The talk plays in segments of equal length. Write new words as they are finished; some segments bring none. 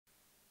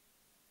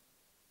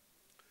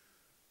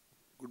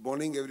Good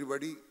morning,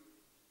 everybody.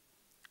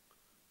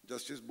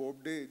 Justice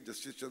Bombay,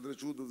 Justice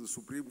Chandrachud of the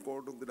Supreme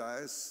Court on the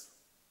dais,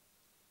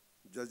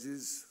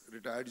 judges,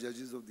 retired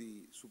judges of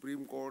the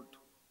Supreme Court,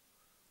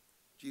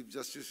 Chief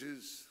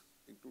Justices,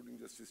 including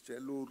Justice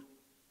Chellur,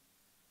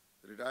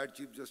 retired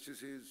Chief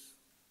Justices,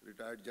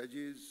 retired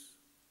judges,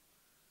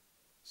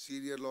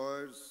 senior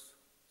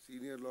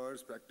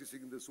lawyers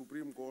practicing in the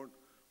Supreme Court,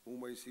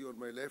 whom I see on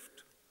my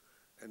left,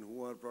 and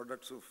who are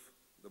products of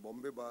the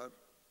Bombay Bar,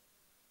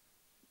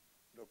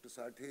 Dr.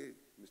 Sathe,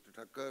 Mr.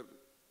 Thakkar,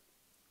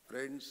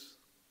 friends.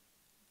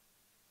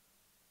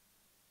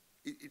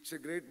 It's a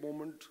great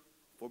moment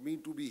for me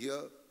to be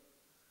here,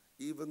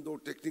 even though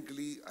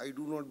technically I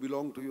do not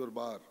belong to your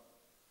bar.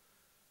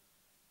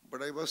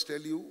 But I must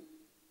tell you,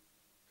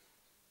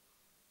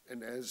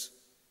 and as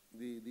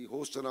the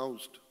host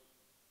announced,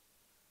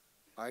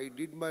 I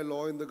did my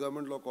law in the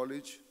Government Law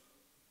College,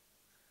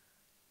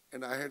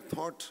 and I had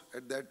thought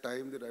at that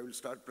time that I will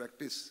start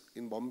practice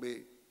in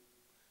Bombay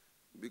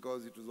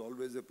because it was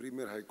always a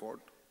premier high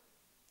court.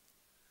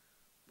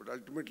 But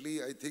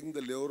ultimately, I think the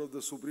lure of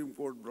the Supreme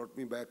Court brought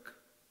me back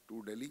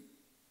to Delhi.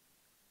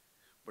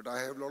 But I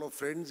have a lot of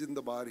friends in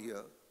the bar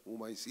here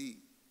whom I see.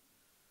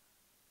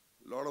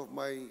 A lot of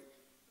my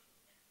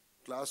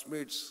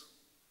classmates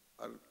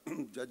are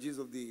judges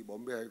of the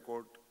Bombay High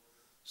Court.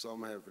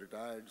 Some have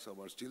retired, some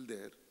are still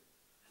there.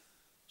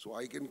 So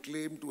I can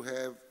claim to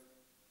have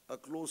a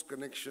close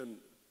connection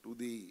to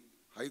the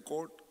High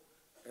Court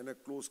and a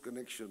close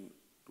connection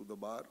to the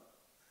bar.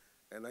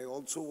 And I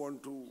also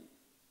want to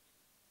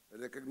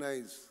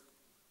recognize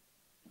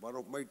one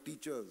of my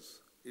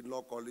teachers in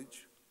law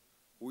college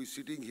who is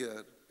sitting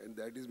here, and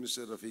that is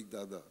Mr. Rafiq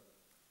Dada.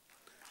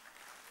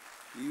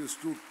 He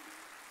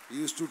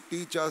used to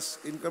teach us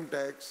income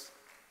tax,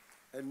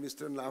 and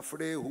Mr.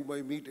 Nafde, whom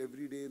I meet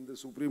every day in the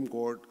Supreme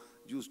Court,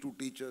 used to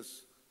teach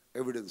us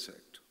Evidence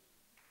Act.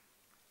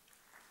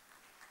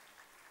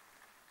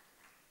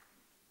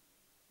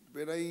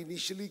 When I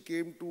initially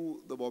came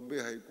to the Bombay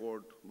High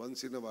Court,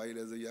 once in a while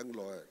as a young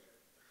lawyer,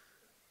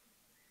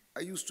 I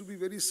used to be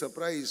very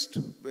surprised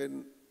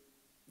when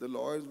the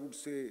lawyers would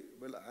say,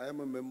 well, I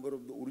am a member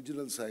of the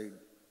original side,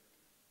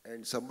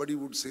 and somebody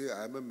would say,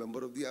 I am a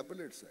member of the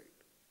appellate side.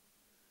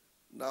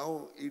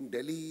 Now, in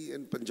Delhi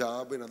and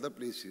Punjab and other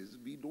places,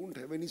 we don't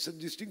have any such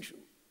distinction.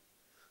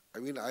 I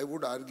mean, I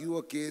would argue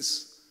a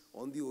case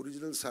on the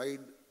original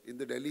side in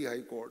the Delhi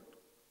High Court,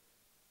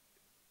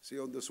 say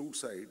on the suit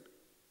side,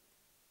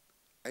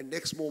 and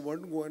next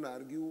moment go and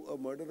argue a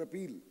murder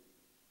appeal.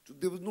 So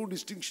there was no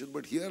distinction,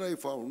 but here I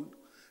found,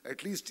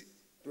 at least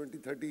 20,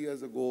 30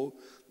 years ago,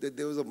 that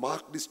there was a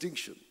marked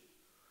distinction.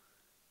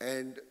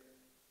 And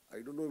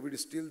I don't know if it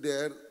is still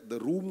there, the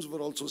rooms were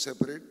also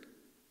separate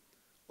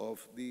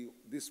of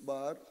this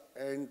bar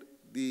and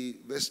the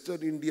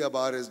Western India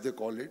bar, as they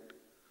call it.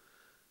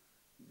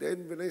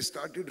 Then when I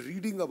started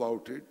reading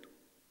about it,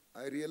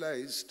 I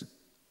realized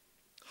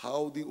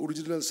how the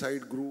original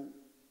side grew,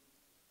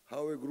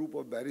 how a group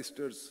of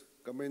barristers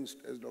commenced,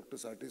 as Dr.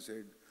 Sathe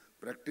said,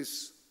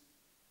 practice.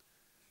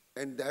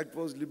 And that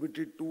was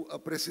limited to a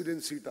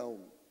presidency town.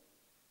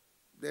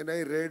 Then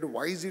I read,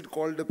 why is it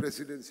called a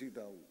presidency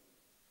town?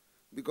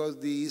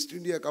 Because the East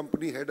India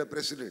Company had a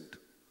president.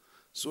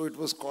 So it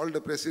was called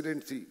a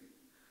presidency.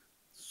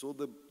 So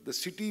the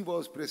city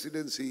was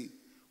presidency,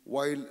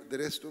 while the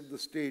rest of the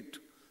state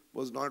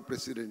was not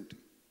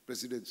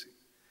presidency.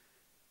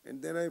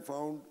 And then I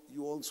found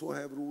you also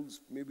have rules,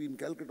 maybe in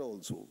Calcutta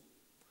also,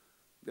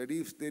 that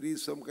if there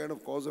is some kind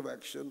of cause of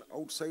action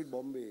outside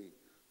Bombay,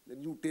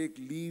 then you take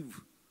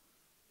leave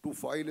to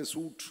file a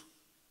suit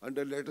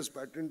under letters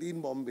patent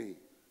in Bombay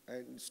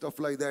and stuff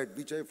like that,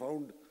 which I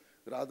found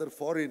rather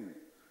foreign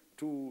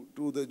to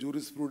the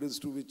jurisprudence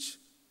to which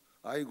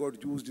I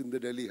got used in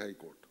the Delhi High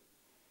Court.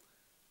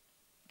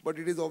 But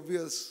it is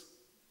obvious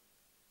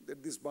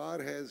that this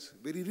bar has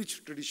very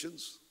rich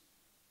traditions.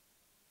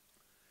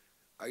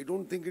 I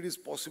don't think it is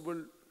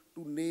possible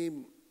to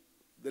name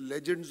the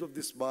legends of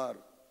this bar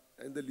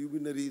and the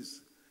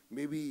luminaries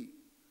maybe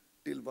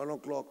till 1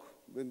 o'clock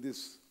when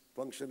this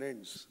function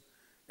ends.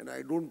 And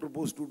I don't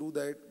propose to do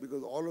that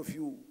because all of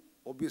you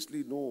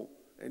obviously know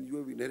and you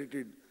have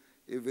inherited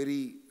a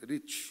very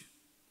rich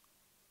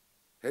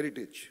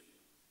heritage.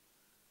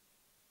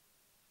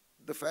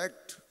 The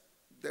fact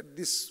that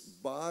this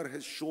bar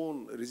has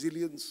shown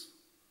resilience,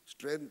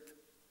 strength,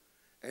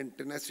 and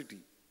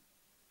tenacity,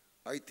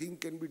 I think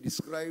can be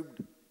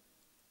described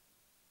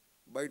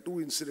by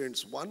two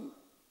incidents. One,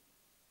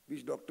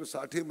 which Dr.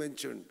 Sathe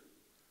mentioned,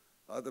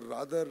 are the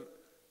rather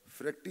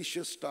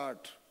fractious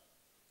start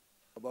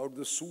about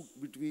the suit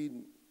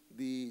between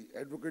the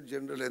Advocate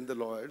General and the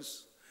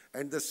lawyers.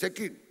 And the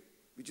second,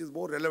 which is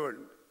more relevant,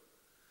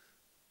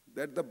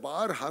 that the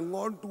bar hung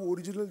on to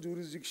original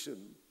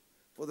jurisdiction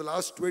for the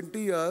last 20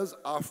 years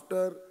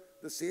after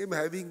the same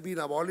having been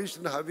abolished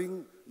and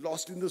having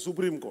lost in the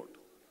Supreme Court.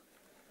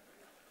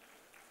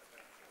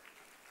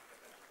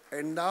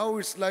 And now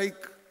it's like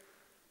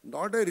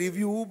not a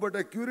review, but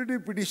a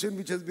curative petition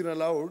which has been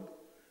allowed,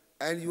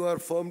 and you are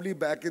firmly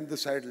back in the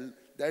saddle.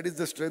 That is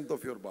the strength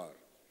of your bar.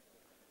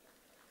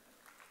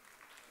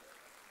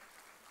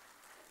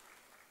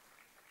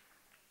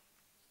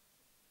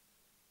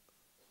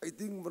 I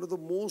think one of the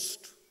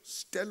most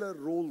stellar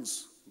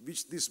roles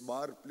which this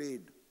bar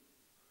played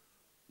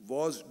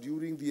was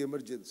during the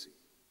emergency.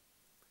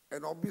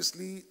 And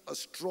obviously, a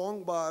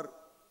strong bar,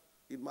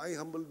 in my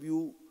humble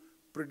view,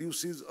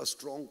 produces a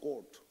strong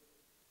court,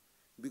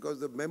 because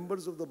the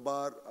members of the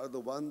bar are the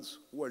ones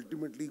who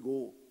ultimately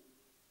go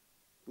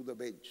to the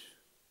bench.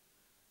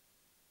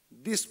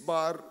 This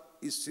bar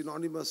is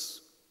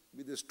synonymous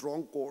with a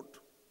strong court,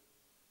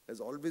 has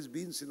always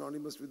been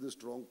synonymous with a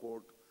strong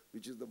court,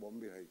 which is the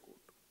Bombay High Court.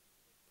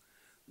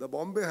 The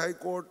Bombay High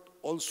Court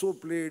also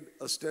played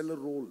a stellar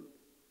role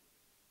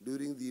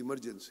during the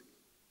emergency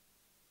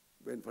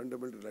when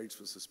fundamental rights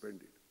were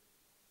suspended.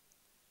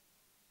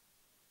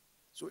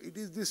 So it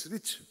is this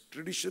rich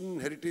tradition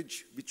and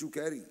heritage which you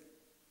carry.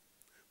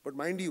 But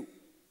mind you,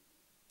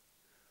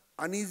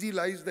 uneasy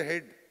lies the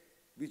head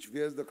which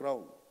wears the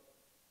crown.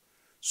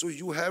 So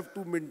you have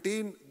to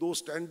maintain those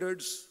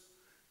standards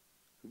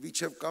which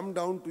have come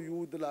down to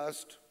you the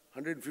last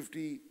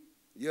 150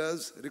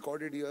 years,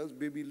 recorded years,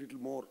 maybe a little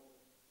more.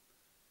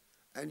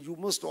 And you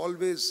must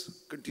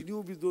always continue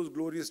with those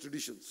glorious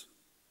traditions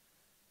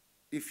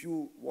if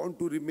you want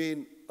to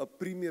remain a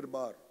premier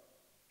bar.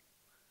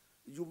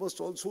 You must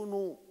also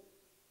know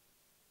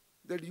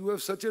that you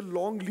have such a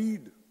long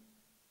lead.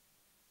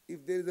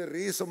 If there is a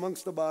race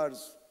amongst the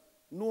bars,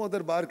 no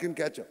other bar can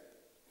catch up,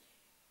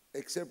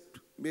 except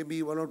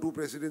maybe one or two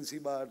presidency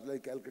bars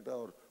like Calcutta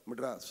or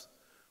Madras.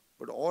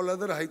 But all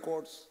other high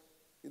courts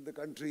in the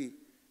country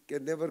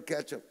can never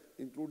catch up,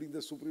 including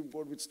the Supreme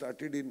Court, which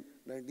started in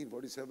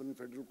 1947,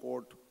 Federal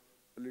Court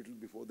a little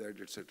before that,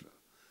 etc.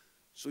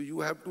 So you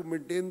have to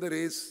maintain the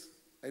race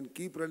and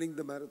keep running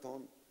the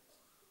marathon.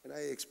 And I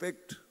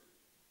expect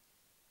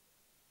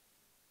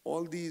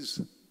all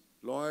these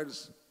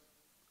lawyers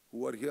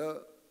who are here,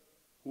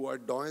 who are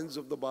doyens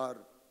of the bar,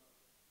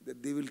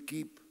 that they will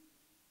keep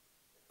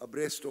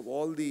abreast of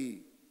all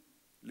the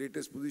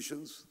latest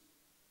positions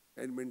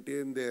and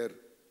maintain their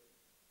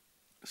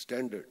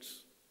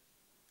standards.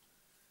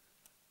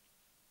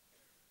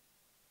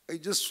 I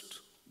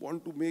just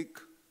want to make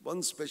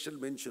one special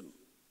mention.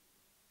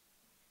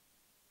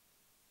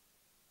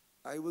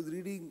 I was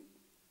reading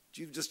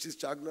Chief Justice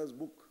Chagla's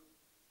book.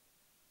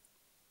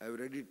 I've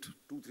read it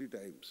 2-3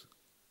 times.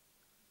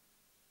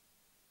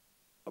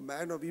 A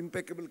man of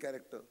impeccable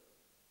character,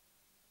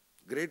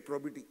 great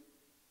probity.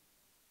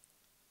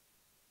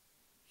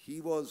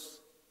 He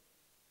was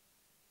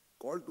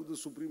called to the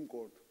Supreme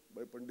Court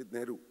by Pandit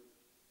Nehru.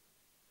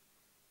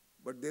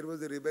 But there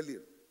was a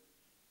rebellion.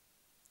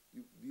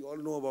 We all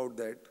know about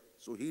that,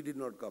 so he did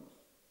not come.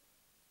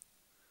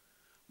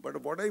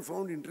 But what I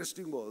found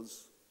interesting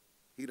was,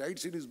 he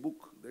writes in his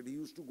book that he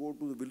used to go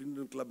to the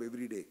Wellington Club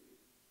every day.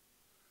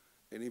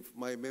 And if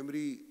my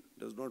memory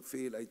does not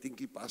fail, I think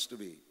he passed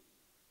away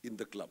in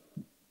the club.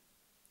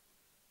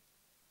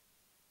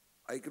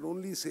 I can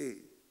only say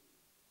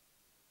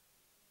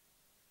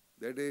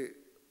that a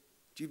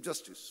Chief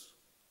Justice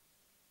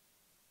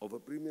of a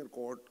premier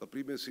court, a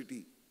premier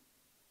city,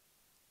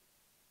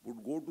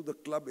 would go to the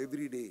club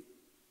every day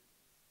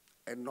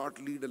and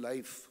not lead a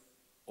life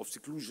of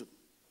seclusion,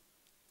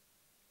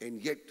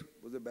 and yet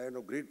was a man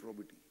of great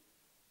probity.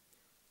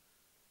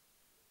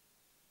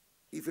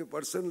 If a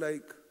person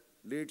like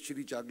late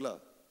Shri Chagla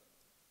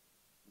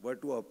were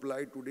to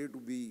apply today to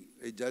be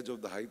a judge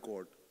of the High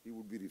Court, he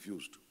would be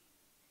refused.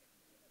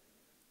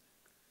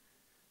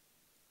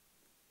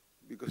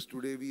 Because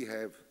today we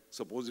have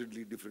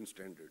supposedly different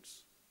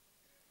standards.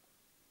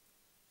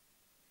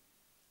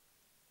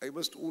 I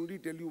must only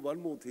tell you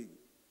one more thing.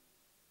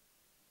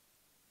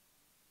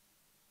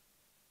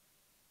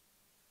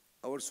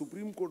 Our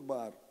Supreme Court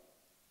bar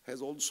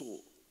has also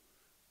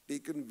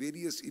taken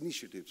various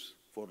initiatives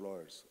for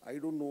lawyers. I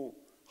don't know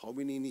how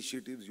many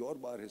initiatives your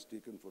bar has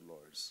taken for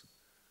lawyers.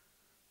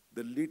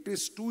 The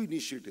latest 2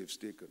 initiatives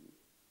taken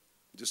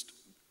just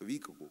a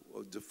week ago,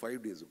 or just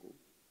 5 days ago,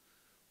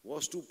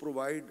 was to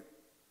provide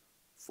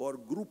for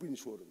group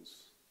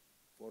insurance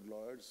for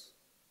lawyers,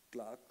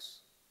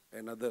 clerks,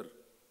 and other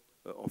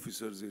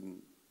officers in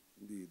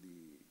the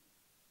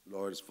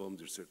lawyers'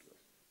 firms, etc.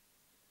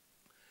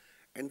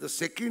 And the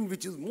second,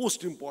 which is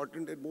most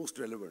important and most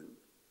relevant,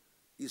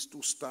 is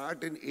to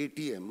start an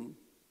ATM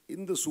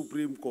in the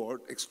Supreme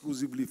Court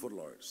exclusively for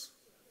lawyers.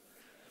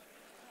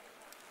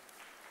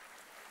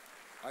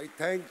 I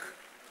thank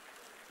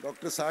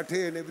Dr.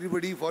 Sathe and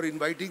everybody for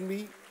inviting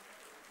me.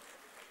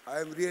 I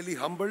am really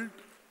humbled,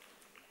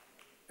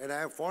 and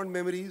I have fond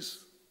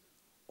memories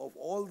of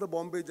all the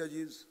Bombay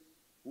judges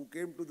who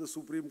came to the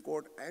Supreme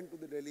Court and to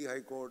the Delhi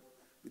High Court,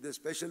 with a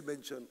special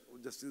mention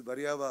of Justice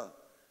Baryava,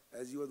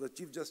 as he was the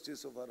Chief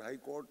Justice of our High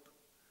Court,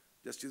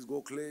 Justice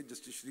Gokhale,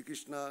 Justice Shri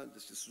Krishna,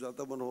 Justice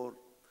Sujata Manohar.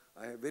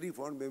 I have very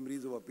fond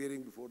memories of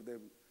appearing before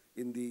them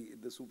in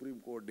the Supreme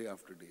Court day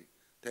after day.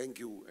 Thank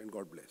you and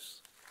God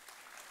bless.